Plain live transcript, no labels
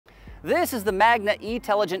This is the Magna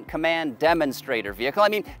EtelligentCommand demonstrator vehicle. I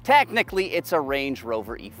mean, technically it's a Range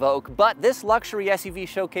Rover Evoque, but this luxury SUV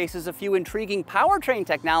showcases a few intriguing powertrain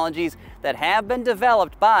technologies that have been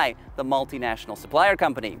developed by the multinational supplier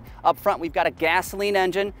company. Up front, we've got a gasoline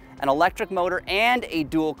engine, an electric motor, and a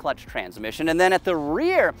dual clutch transmission. And then at the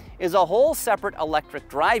rear is a whole separate electric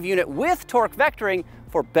drive unit with torque vectoring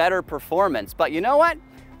for better performance. But you know what?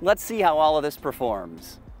 Let's see how all of this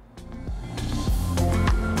performs.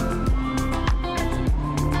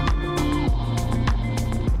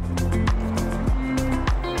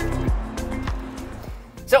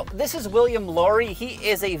 So this is William Lawrie. He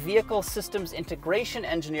is a vehicle systems integration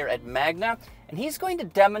engineer at Magna, and he's going to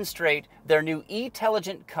demonstrate their new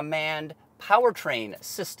EtelligentCommand powertrain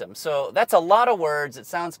system. So that's a lot of words. It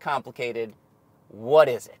sounds complicated. What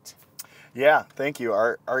is it? Yeah, thank you.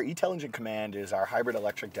 Our EtelligentCommand is our hybrid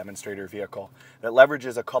electric demonstrator vehicle that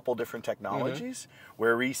leverages a couple different technologies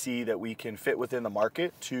where we see that we can fit within the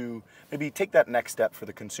market to maybe take that next step for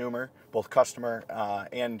the consumer, both customer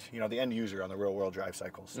and the end user on the real world drive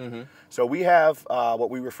cycles. So we have what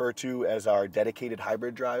we refer to as our dedicated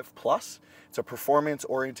hybrid drive plus. It's a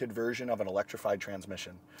performance-oriented version of an electrified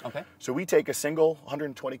transmission. Okay. So we take a single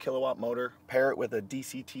 120 kilowatt motor, pair it with a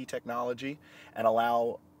DCT technology, and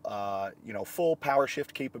allow full power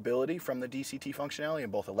shift capability from the DCT functionality in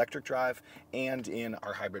both electric drive and in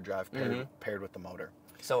our hybrid drive paired with the motor.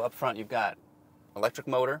 So up front, you've got electric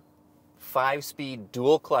motor, 5-speed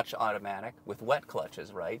dual clutch automatic with wet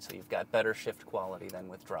clutches, right? So you've got better shift quality than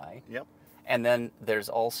with dry. Yep. And then there's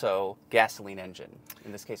also gasoline engine,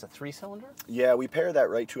 in this case a 3-cylinder? Yeah, we pair that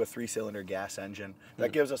right to a 3-cylinder gas engine.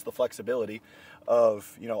 That gives us the flexibility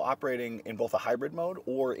of operating in both a hybrid mode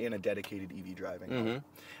or in a dedicated EV driving mode.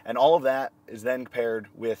 And all of that is then paired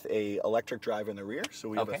with a electric drive in the rear. So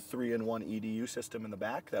we have a 3-in-1 EDU system in the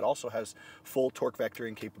back that also has full torque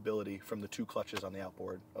vectoring capability from the 2 clutches on the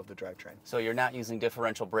outboard of the drivetrain. So you're not using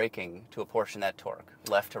differential braking to apportion that torque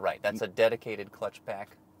left to right. That's a dedicated clutch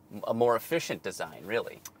pack. A more efficient design,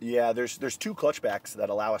 really. Yeah, there's 2 clutch backs that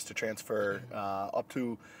allow us to transfer up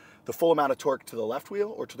to the full amount of torque to the left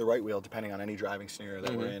wheel or to the right wheel, depending on any driving scenario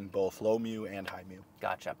that we're in, both low mu and high mu.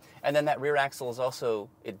 Gotcha. And then that rear axle is also,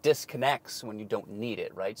 it disconnects when you don't need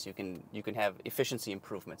it, right? So you can have efficiency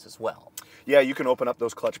improvements as well. Yeah, you can open up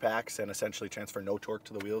those clutch packs and essentially transfer no torque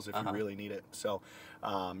to the wheels if you really need it. So,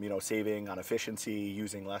 saving on efficiency,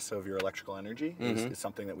 using less of your electrical energy is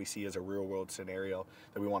something that we see as a real world scenario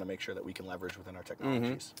that we want to make sure that we can leverage within our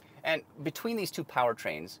technologies. And between these 2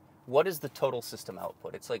 powertrains, what is the total system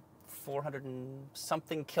output? It's like 400 and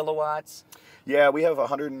something kilowatts? Yeah, we have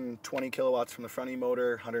 120 kilowatts from the front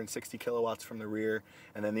e-motor, 160 kilowatts from the rear,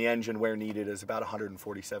 and then the engine where needed is about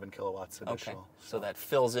 147 kilowatts additional. Okay, so that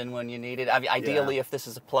fills in when you need it. I mean, ideally, if this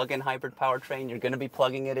is a plug-in hybrid powertrain, you're going to be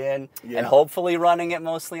plugging it in and hopefully running it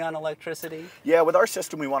mostly on electricity? Yeah, with our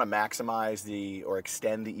system, we want to maximize or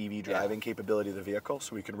extend the EV driving capability of the vehicle,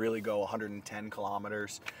 so we can really go 110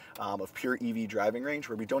 kilometers of pure EV driving range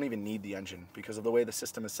where we don't even need the engine because of the way the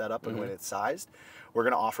system is set up and when it's sized. We're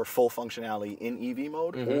going to offer full functionality in EV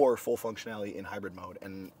mode or full functionality in hybrid mode.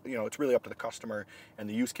 And, it's really up to the customer and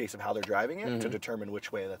the use case of how they're driving it to determine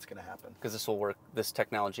which way that's going to happen. Because this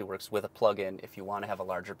technology works with a plug-in if you want to have a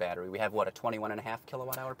larger battery. We have, what, a 21.5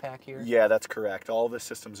 kilowatt hour pack here? Yeah, that's correct. All of the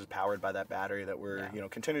systems is powered by that battery that we're,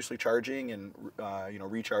 continuously charging and,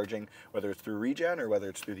 recharging, whether it's through regen or whether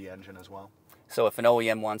it's through the engine as well. So if an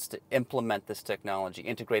OEM wants to implement this technology,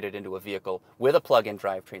 integrate it into a vehicle with a plug-in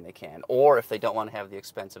drivetrain, they can. Or if they don't want to have the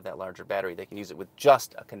expense of that larger battery, they can use it with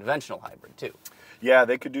just a conventional hybrid too. Yeah,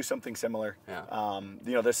 they could do something similar. Yeah.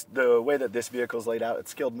 The way that this vehicle is laid out,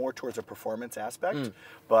 it's scaled more towards a performance aspect,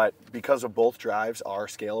 but because of both drives are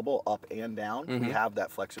scalable up and down, we have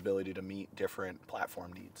that flexibility to meet different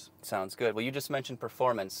platform needs. Sounds good. Well, you just mentioned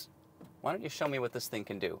performance. Why don't you show me what this thing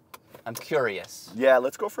can do? I'm curious. Yeah,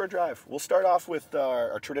 let's go for a drive. We'll start off with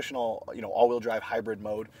our traditional, all-wheel drive hybrid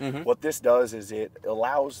mode. What this does is it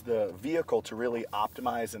allows the vehicle to really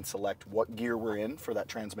optimize and select what gear we're in for that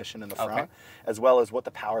transmission in the front, as well as what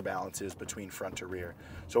the power balance is between front to rear.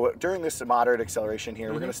 So during this moderate acceleration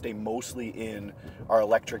here, we're going to stay mostly in our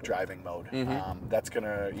electric driving mode. That's going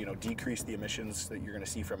to, decrease the emissions that you're going to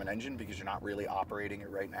see from an engine because you're not really operating it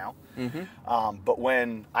right now. But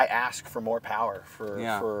when I ask for more power,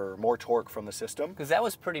 for more torque from the system. Because that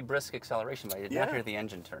was pretty brisk acceleration, but I did not hear the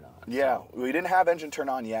engine turn on. Yeah, we didn't have engine turn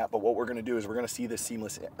on yet, but what we're going to do is we're going to see this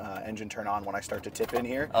seamless engine turn on when I start to tip in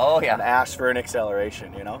here. Oh, yeah. And ask for an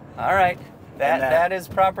acceleration, All right. That is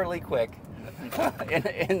properly quick.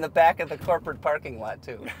 in the back of the corporate parking lot,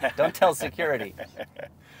 too. Don't tell security.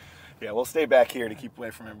 Yeah, we'll stay back here to keep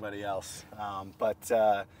away from everybody else.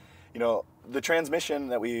 You know, the transmission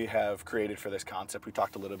that we have created for this concept, we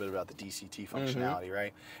talked a little bit about the DCT functionality,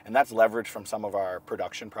 right? And that's leveraged from some of our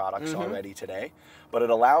production products already today. But it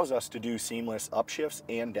allows us to do seamless upshifts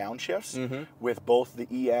and downshifts with both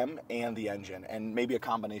the EM and the engine, and maybe a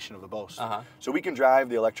combination of the both. So we can drive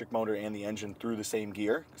the electric motor and the engine through the same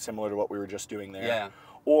gear, similar to what we were just doing there. Yeah.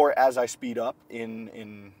 Or as I speed up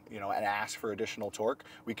in you know, and ask for additional torque,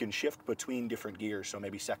 we can shift between different gears, so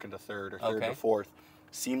maybe second to third or third to fourth.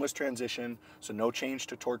 Seamless transition, so no change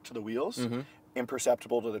to torque to the wheels,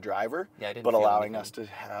 imperceptible to the driver, but allowing us to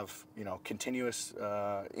have, you know, continuous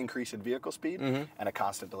increase in vehicle speed and a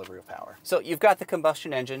constant delivery of power. So you've got the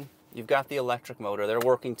combustion engine, you've got the electric motor, they're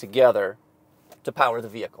working together to power the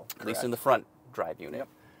vehicle, at least in the front drive unit.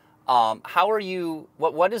 How are you,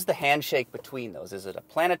 what is the handshake between those? Is it a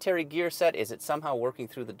planetary gear set? Is it somehow working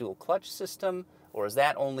through the dual clutch system? Or is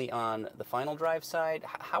that only on the final drive side?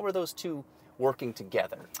 How are those two working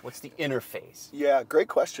together? What's the interface? Yeah, great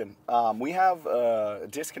question. We have a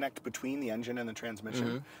disconnect between the engine and the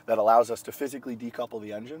transmission that allows us to physically decouple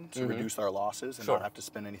the engine to reduce our losses and not have to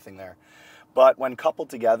spin anything there. But when coupled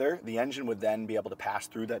together, the engine would then be able to pass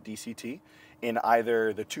through that DCT in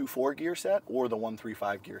either the 2-4 gear set or the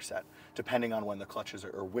 1-3-5 gear set, depending on when the clutches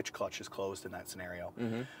or which clutch is closed in that scenario.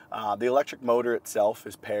 The electric motor itself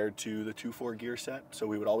is paired to the 2-4 gear set, so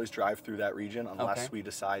we would always drive through that region unless we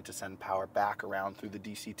decide to send power back around through the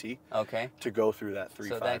DCT to go through that 3-5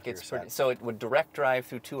 so that gets gear set. So it would direct drive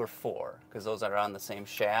through 2 or 4, because those are on the same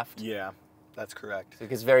shaft? Yeah. That's correct. So it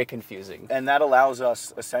gets very confusing. And that allows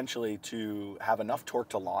us essentially to have enough torque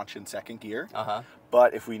to launch in second gear.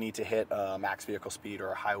 But if we need to hit a max vehicle speed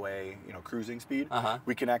or a highway, you know, cruising speed,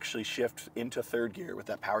 we can actually shift into third gear with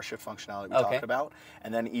that power shift functionality we talked about,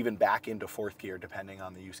 and then even back into fourth gear depending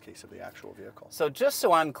on the use case of the actual vehicle. So just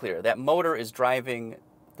so I'm clear, that motor is driving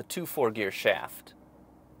the 2-4 gear shaft,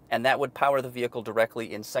 and that would power the vehicle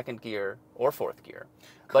directly in second gear or fourth gear.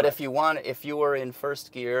 But if you were in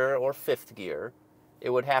first gear or fifth gear,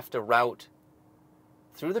 it would have to route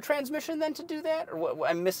through the transmission then to do that? Or what,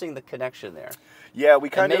 I'm missing the connection there. Yeah, we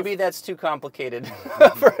kind of... Maybe that's too complicated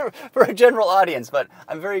for a general audience, but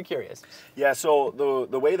I'm very curious. Yeah, so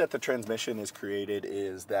the way that the transmission is created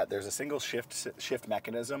is that there's a single shift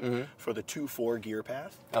mechanism for the 2-4 gear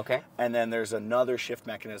path. And then there's another shift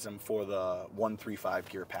mechanism for the 1-3-5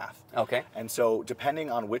 gear path. And so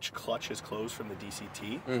depending on which clutch is closed from the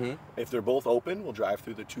DCT, if they're both open, we'll drive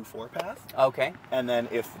through the 2-4 path. And then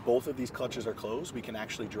if both of these clutches are closed, we can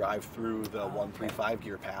actually drive through the 1-3-5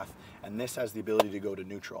 gear path, and this has the ability to go to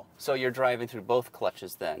neutral. So you're driving through both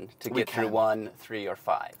clutches then to get through 1, 3, or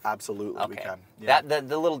 5? Absolutely, we can. Yeah.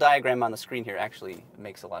 The little diagram on the screen here actually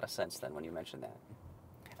makes a lot of sense then when you mention that.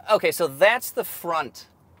 Okay, so that's the front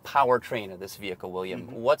powertrain of this vehicle, William.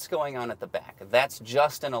 What's going on at the back? That's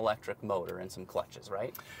just an electric motor and some clutches,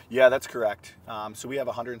 right? Yeah, that's correct. So we have a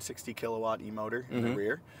 160 kilowatt e-motor in the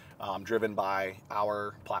rear, driven by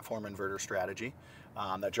our platform inverter strategy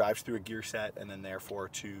that drives through a gear set and then therefore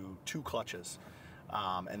to 2 clutches.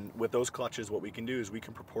 And with those clutches, what we can do is we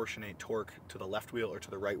can proportionate torque to the left wheel or to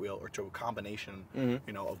the right wheel or to a combination,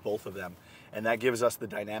 you know, of both of them. And that gives us the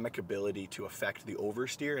dynamic ability to affect the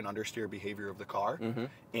oversteer and understeer behavior of the car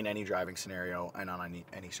in any driving scenario and on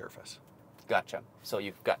any surface. Gotcha. So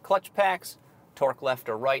you've got clutch packs, torque left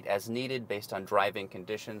or right as needed based on driving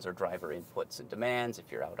conditions or driver inputs and demands.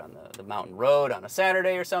 If you're out on the mountain road on a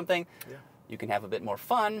Saturday or something, you can have a bit more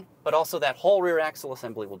fun, but also that whole rear axle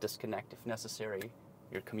assembly will disconnect if necessary.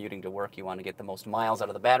 You're commuting to work, you want to get the most miles out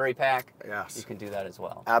of the battery pack, you can do that as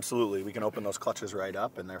well. Absolutely. We can open those clutches right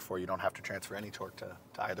up, and therefore you don't have to transfer any torque to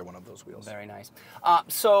either one of those wheels. Very nice.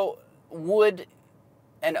 So would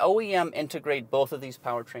an OEM integrate both of these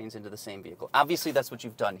powertrains into the same vehicle? Obviously, that's what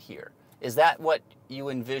you've done here. Is that what you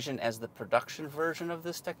envision as the production version of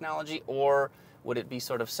this technology, or would it be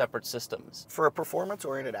sort of separate systems? For a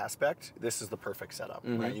performance-oriented aspect, this is the perfect setup,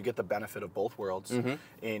 right? You get the benefit of both worlds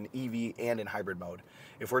in EV and in hybrid mode.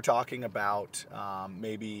 If we're talking about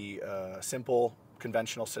maybe a simple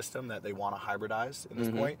conventional system that they want to hybridize at this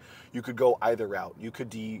point, you could go either route. You could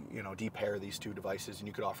de-pair these two devices, and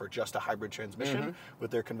you could offer just a hybrid transmission with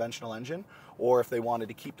their conventional engine, or if they wanted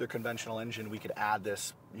to keep their conventional engine, we could add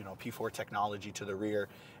this P4 technology to the rear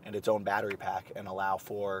and its own battery pack and allow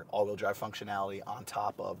for all-wheel drive functionality on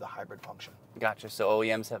top of the hybrid function. Gotcha. So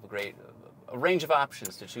OEMs have a range of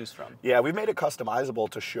options to choose from. Yeah, we've made it customizable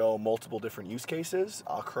to show multiple different use cases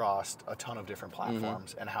across a ton of different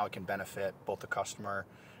platforms and how it can benefit both the customer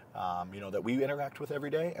you know, that we interact with every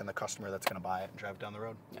day, and the customer that's going to buy it and drive it down the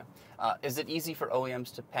road. Yeah. Is it easy for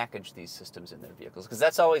OEMs to package these systems in their vehicles? Because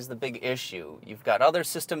that's always the big issue. You've got other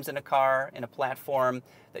systems in a car, in a platform,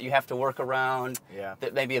 that you have to work around. Yeah.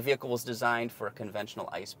 That maybe a vehicle was designed for a conventional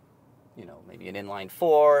ICE, you know, maybe an inline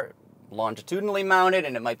four, longitudinally mounted,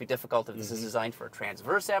 and it might be difficult if this is designed for a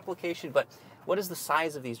transverse application. But what is the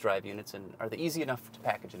size of these drive units, and are they easy enough to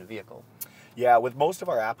package in a vehicle? Yeah, with most of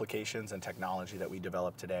our applications and technology that we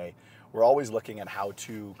develop today, we're always looking at how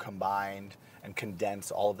to combine and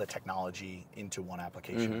condense all of the technology into one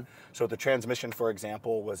application. So the transmission, for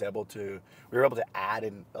example, we were able to add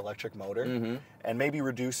an electric motor and maybe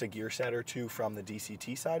reduce a gear set or two from the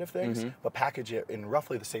DCT side of things, but package it in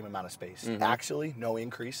roughly the same amount of space. Actually, no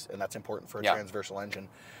increase, and that's important for a transversal engine.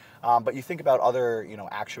 But you think about other, you know,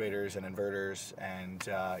 actuators and inverters and,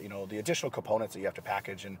 you know, the additional components that you have to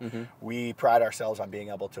package. And we pride ourselves on being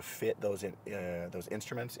able to fit those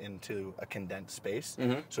instruments into a condensed space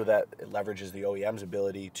so that it leverages the OEM's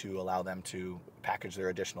ability to allow them to package their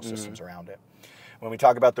additional systems around it. When we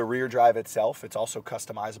talk about the rear drive itself, it's also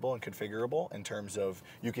customizable and configurable in terms of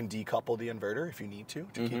you can decouple the inverter if you need to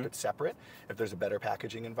keep it separate if there's a better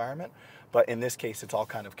packaging environment. But in this case, it's all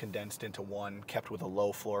kind of condensed into one, kept with a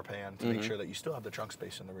low floor pan to make sure that you still have the trunk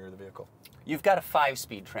space in the rear of the vehicle. You've got a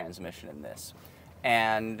 5-speed transmission in this.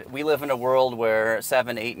 And we live in a world where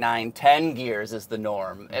 7, 8, 9, 10 gears is the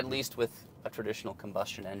norm, at least with a traditional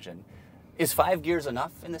combustion engine. Is 5 gears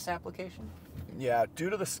enough in this application? Yeah, due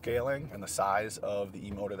to the scaling and the size of the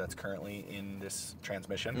e-motor that's currently in this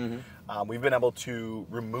transmission, we've been able to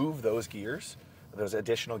remove those gears, those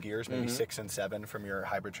additional gears, maybe 6 and 7 from your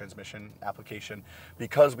hybrid transmission application,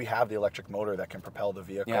 because we have the electric motor that can propel the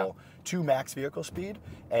vehicle to max vehicle speed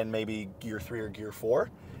and maybe gear 3 or gear 4.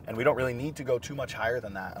 And we don't really need to go too much higher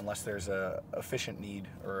than that unless there's a efficient need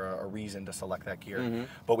or a reason to select that gear.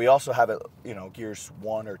 But we also have it, you know, gears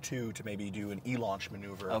 1 or 2 to maybe do an e-launch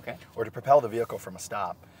maneuver or to propel the vehicle from a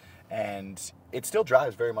stop. And it still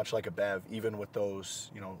drives very much like a BEV, even with those,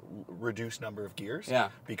 you know, reduced number of gears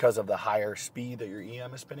because of the higher speed that your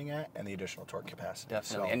EM is spinning at and the additional torque capacity.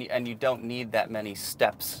 Definitely. And you don't need that many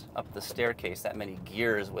steps up the staircase, that many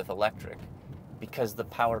gears with electric, because the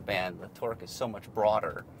power band, the torque is so much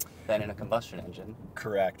broader than in a combustion engine.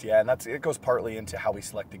 Correct. Yeah, and it goes partly into how we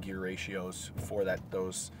select the gear ratios for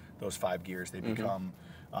those 5 gears. They become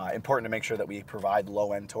important to make sure that we provide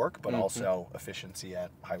low-end torque, but also efficiency at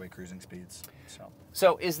highway cruising speeds.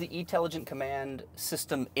 So is the EtelligentCommand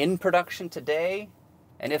system in production today?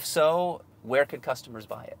 And if so, where could customers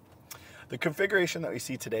buy it? The configuration that we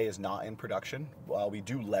see today is not in production. We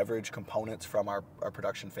do leverage components from our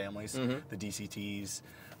production families, the DCTs,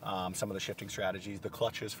 some of the shifting strategies, the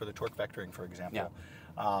clutches for the torque vectoring, for example.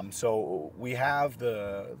 So we have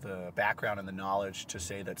the background and the knowledge to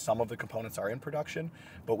say that some of the components are in production,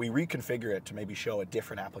 but we reconfigure it to maybe show a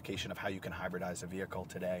different application of how you can hybridize a vehicle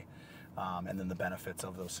today, and then the benefits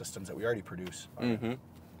of those systems that we already produce.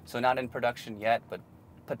 So not in production yet, but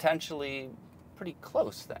potentially pretty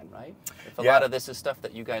close then, right? If a lot of this is stuff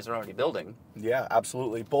that you guys are already building. Yeah,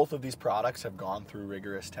 absolutely. Both of these products have gone through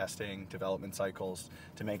rigorous testing, development cycles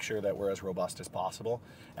to make sure that we're as robust as possible.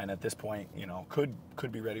 And at this point, you know, could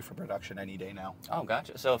be ready for production any day now. Oh,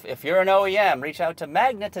 gotcha. So if you're an OEM, reach out to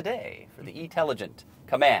Magna today for the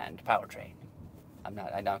EtelligentCommand powertrain. I'm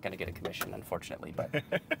not going to get a commission, unfortunately, but...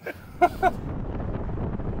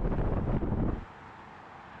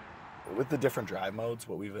 With the different drive modes,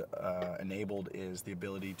 what we've enabled is the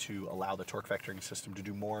ability to allow the torque vectoring system to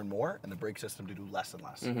do more and more and the brake system to do less and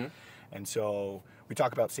less. And so we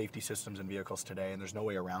talk about safety systems in vehicles today, and there's no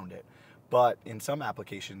way around it. But in some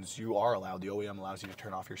applications, you are allowed, the OEM allows you to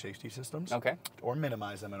turn off your safety systems or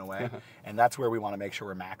minimize them in a way. And that's where we want to make sure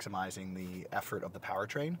we're maximizing the effort of the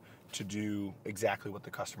powertrain to do exactly what the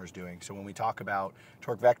customer's doing. So when we talk about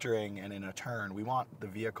torque vectoring and in a turn, we want the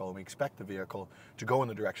vehicle, and we expect the vehicle to go in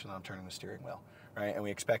the direction that I'm turning the steering wheel. Right, and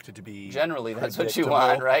we expect it to be generally that's what you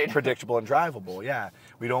want, right? Predictable and drivable. Yeah,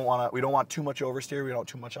 we don't want too much oversteer. We don't want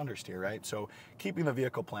too much understeer, right? So keeping the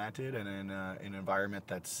vehicle planted and in an environment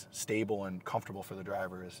that's stable and comfortable for the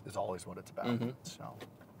driver is always what it's about. So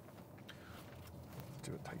let's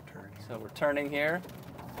do a tight turn here. So we're turning here.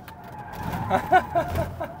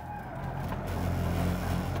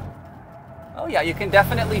 Oh yeah, you can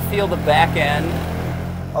definitely feel the back end.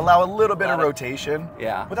 Allow a little bit of rotation,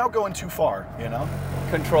 yeah, without going too far, you know.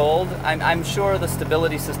 Controlled. I'm sure the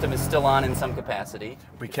stability system is still on in some capacity.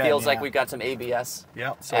 It feels like we've got some ABS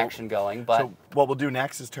action going. But so what we'll do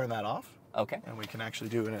next is turn that off. Okay. And we can actually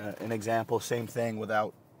do an example, same thing,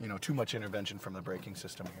 without too much intervention from the braking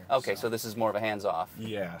system here. Okay, so this is more of a hands-off.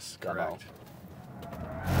 Yes, correct.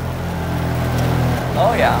 Demo.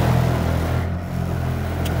 Oh yeah.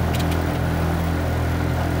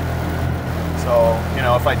 So, you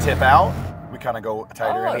know, if I tip out, we kind of go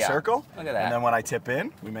tighter in a yeah. circle. Look at that. And then when I tip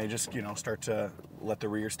in, we may just, you know, start to let the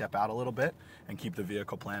rear step out a little bit and keep the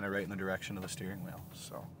vehicle planted right in the direction of the steering wheel.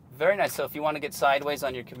 So. Very nice. So if you want to get sideways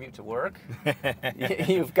on your commute to work,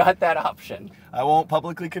 you've got that option. I won't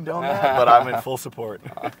publicly condone that, but I'm in full support.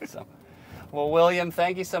 Awesome. Well, William,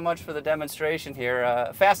 thank you so much for the demonstration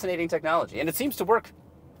here. Fascinating technology, and it seems to work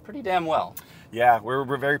pretty damn well. Yeah,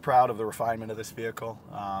 we're very proud of the refinement of this vehicle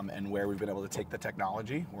and where we've been able to take the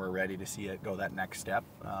technology. We're ready to see it go that next step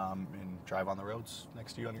and drive on the roads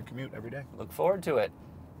next to you on your commute every day. Look forward to it.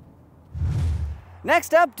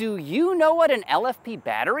 Next up, do you know what an LFP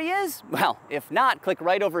battery is? Well, if not, click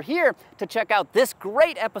right over here to check out this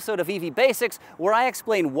great episode of EV Basics, where I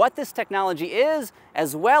explain what this technology is,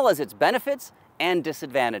 as well as its benefits and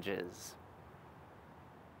disadvantages.